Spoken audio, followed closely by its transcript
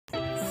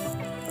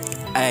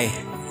Hey,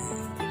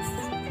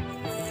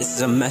 this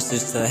is a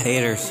message to the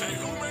haters.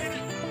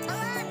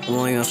 I'm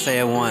only gonna say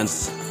it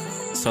once,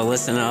 so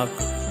listen up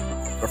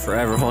or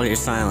forever hold your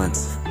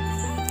silence.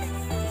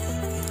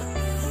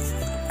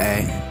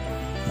 Hey,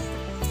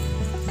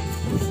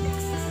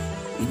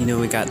 you know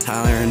we got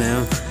Tyler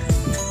now?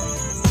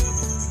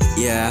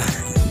 Yeah.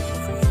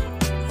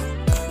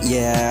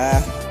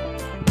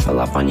 Pull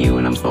up on you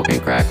and I'm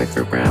smoking crack with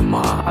your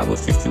grandma. I will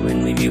shoot you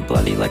and leave you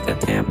bloody like a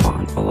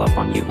tampon. Pull up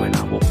on you and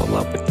I will pull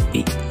up with the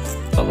beat.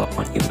 Pull up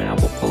on you and I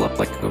will pull up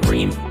like a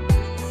ream.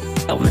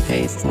 Elvin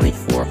Hayes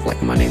 24th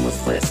like my name was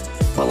List.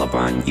 Pull up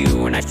on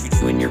you and I shoot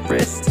you in your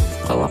wrist.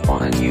 Pull up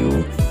on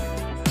you.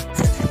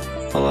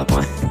 Pull up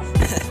on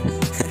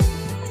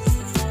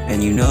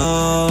and you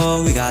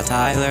know we got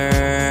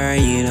Tyler.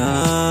 You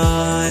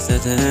know it's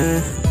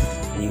a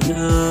you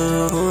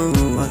know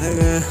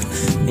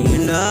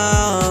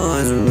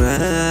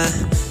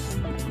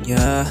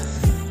yeah,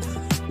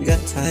 we got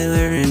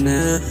Tyler in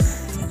there,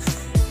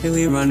 and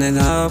we running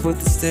up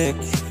with the stick.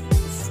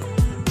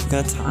 We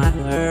got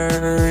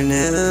Tyler in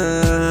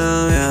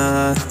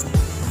there,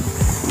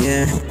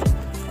 yeah.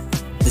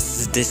 This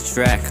is a diss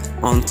track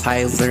on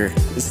Tyler.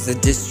 This is a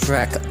diss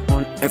track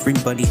on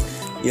everybody,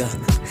 yeah.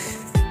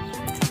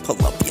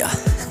 Pull up, yeah.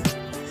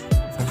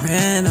 If I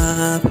ran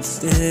up with the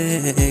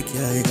stick,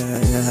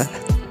 yeah.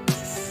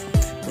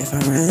 If I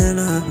ran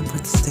up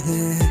with the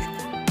stick,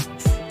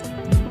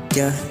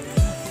 yeah.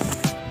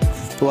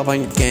 Pull up on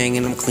your gang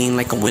and I'm clean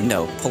like a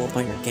window. Pull up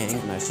on your gang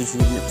and I shoot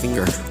you in your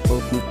finger. Pull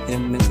up and hit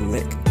him in the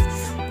lick.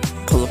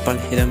 Pull up and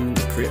hit him in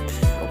the crib.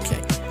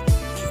 Okay.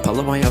 Pull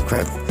up on your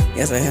crib.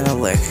 Yes, I hit a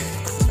lick.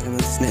 I'm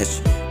a snitch.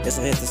 Yes,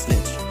 I hit the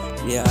snitch.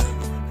 Yeah.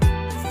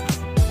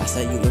 I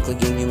said you look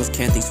like your name was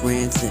Kathy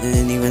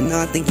Swanson. Even though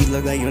I think you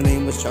look like your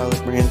name was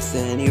Charlotte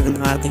Branson. Even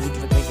though I think you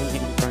look like your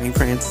name was Bryan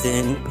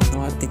Cranston. Even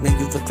though I think that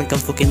you look like a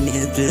fucking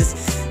ninja.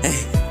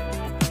 Hey.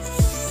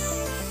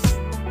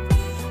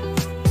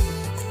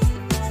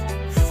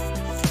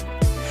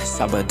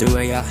 Sabadoo,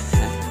 yeah.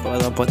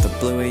 Pull up with the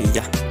blue,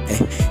 yeah.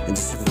 Hey, and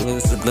this is the blue,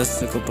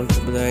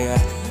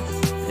 yeah.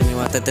 And you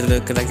want that to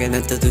look like an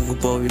another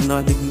boy. You know,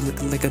 I think you look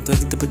like a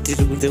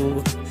potato.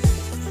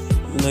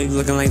 You know, you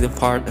looking like the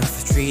part of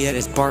a tree that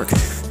is bark.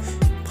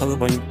 Pull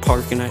up on your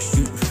park and I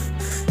shoot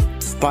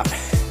the spot.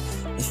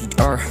 If you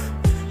are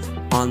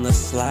on the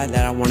slide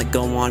that I wanna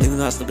go on, even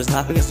though I slip a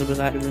slide,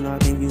 even though I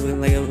think you look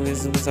like a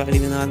slip a slide,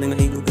 even though I think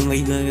that you looking like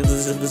you gonna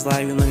slip a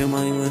slide, even though your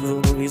money was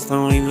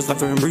flowing, even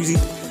slipper and breezy.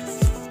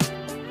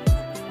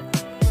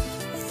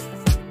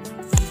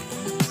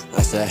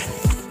 I say,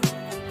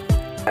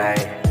 hey,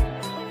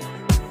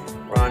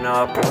 run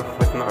up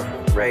with my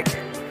rake,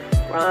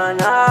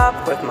 run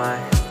up with my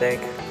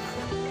stick,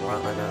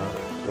 run up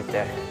with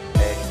that,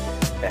 hey,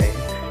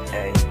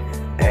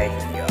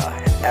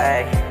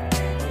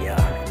 yeah,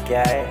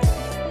 gay,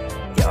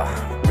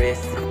 yeah,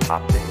 wrist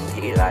poppin'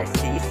 till I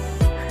cease,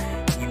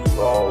 you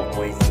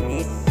always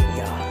miss,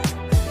 yeah,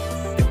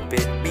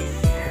 stupid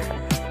beast,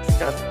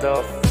 shut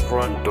the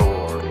front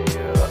door,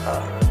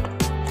 yeah.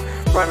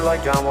 Run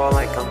like John Wall,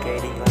 like I'm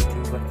Katie, like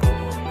 2 like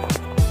Polo.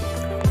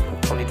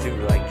 22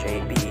 like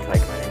JB,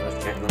 like my name was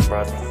Chandler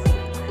Brothers.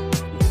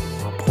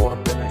 I'll pull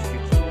up and I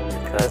shoot you and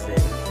your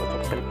cousin. Pull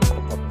up and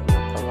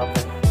pull up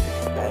and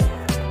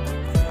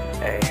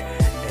hey,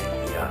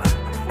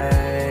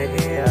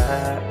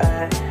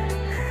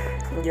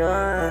 yeah,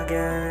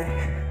 guy,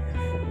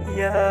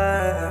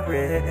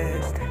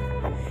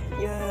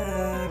 your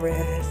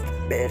wrist,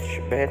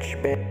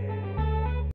 bitch.